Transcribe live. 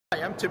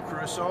Hi, I'm Tim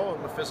Caruso.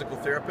 I'm a physical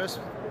therapist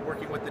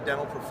working with the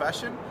dental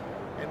profession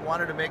and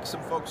wanted to make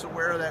some folks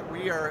aware that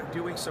we are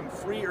doing some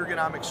free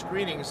ergonomic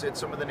screenings at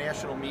some of the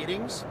national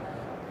meetings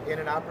in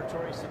an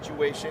operatory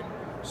situation.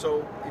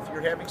 So if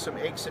you're having some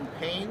aches and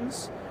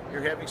pains,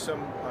 you're having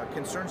some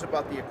concerns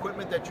about the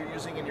equipment that you're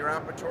using in your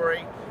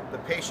operatory, the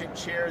patient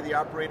chair, the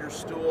operator's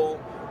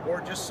stool,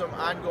 or just some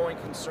ongoing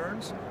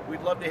concerns,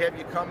 we'd love to have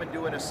you come and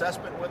do an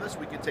assessment with us.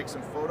 We can take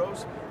some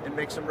photos and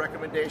make some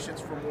recommendations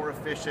for more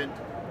efficient,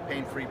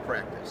 pain-free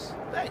practice.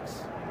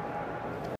 Thanks.